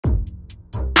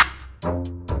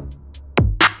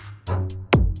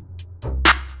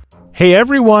Hey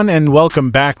everyone, and welcome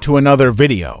back to another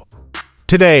video.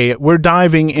 Today, we're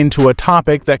diving into a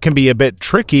topic that can be a bit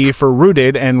tricky for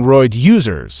rooted and roid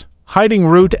users: hiding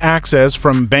root access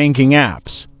from banking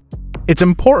apps. It's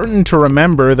important to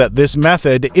remember that this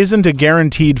method isn't a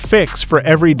guaranteed fix for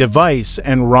every device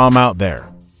and ROM out there.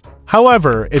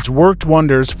 However, it's worked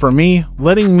wonders for me,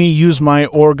 letting me use my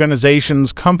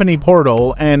organization's company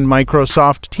portal and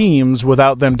Microsoft Teams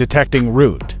without them detecting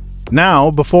root.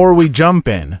 Now, before we jump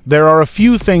in, there are a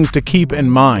few things to keep in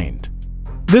mind.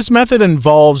 This method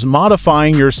involves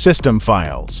modifying your system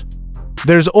files.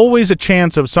 There's always a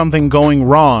chance of something going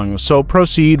wrong, so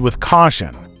proceed with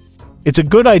caution. It's a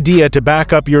good idea to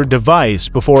back up your device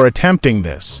before attempting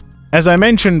this. As I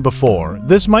mentioned before,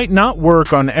 this might not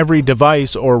work on every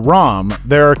device or ROM.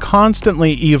 There are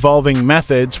constantly evolving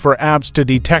methods for apps to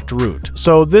detect root,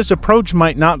 so this approach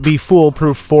might not be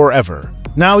foolproof forever.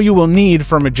 Now you will need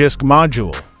for magisk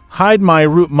module: hide my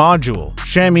root module,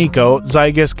 Shamiko,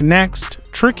 Zygisk Next,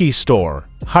 Tricky Store,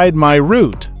 hide my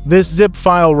root. This zip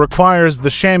file requires the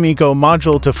Shamiko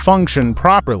module to function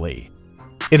properly.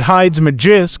 It hides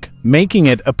magisk, making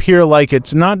it appear like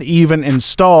it's not even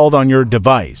installed on your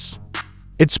device.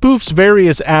 It spoofs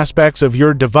various aspects of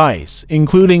your device,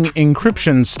 including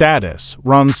encryption status,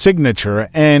 ROM signature,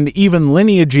 and even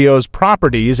Lineageo's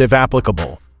properties if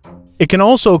applicable. It can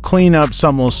also clean up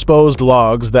some exposed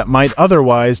logs that might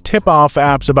otherwise tip off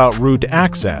apps about root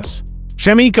access.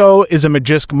 Shamiko is a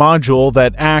magisk module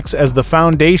that acts as the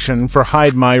foundation for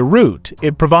Hide My Root.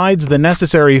 It provides the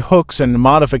necessary hooks and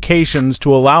modifications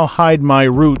to allow Hide My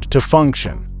Root to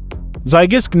function.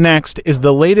 Zygisk Next is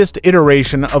the latest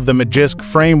iteration of the magisk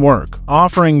framework,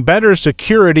 offering better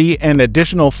security and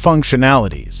additional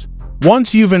functionalities.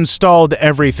 Once you've installed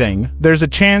everything, there's a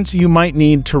chance you might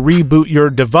need to reboot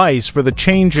your device for the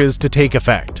changes to take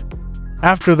effect.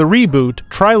 After the reboot,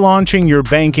 try launching your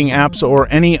banking apps or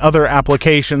any other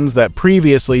applications that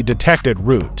previously detected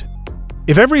root.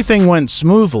 If everything went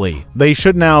smoothly, they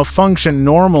should now function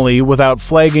normally without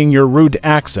flagging your root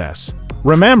access.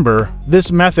 Remember,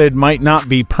 this method might not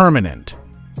be permanent.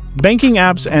 Banking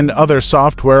apps and other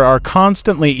software are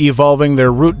constantly evolving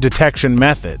their root detection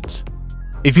methods.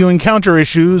 If you encounter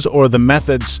issues or the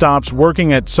method stops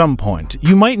working at some point,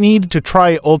 you might need to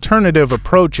try alternative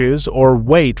approaches or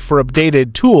wait for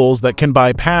updated tools that can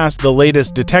bypass the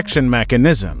latest detection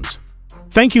mechanisms.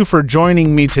 Thank you for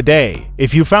joining me today.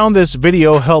 If you found this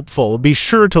video helpful, be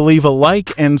sure to leave a like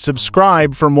and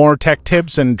subscribe for more tech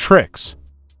tips and tricks.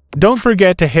 Don't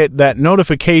forget to hit that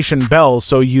notification bell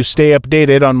so you stay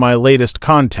updated on my latest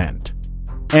content.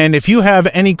 And if you have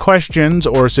any questions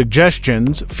or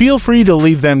suggestions, feel free to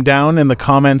leave them down in the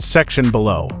comments section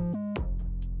below.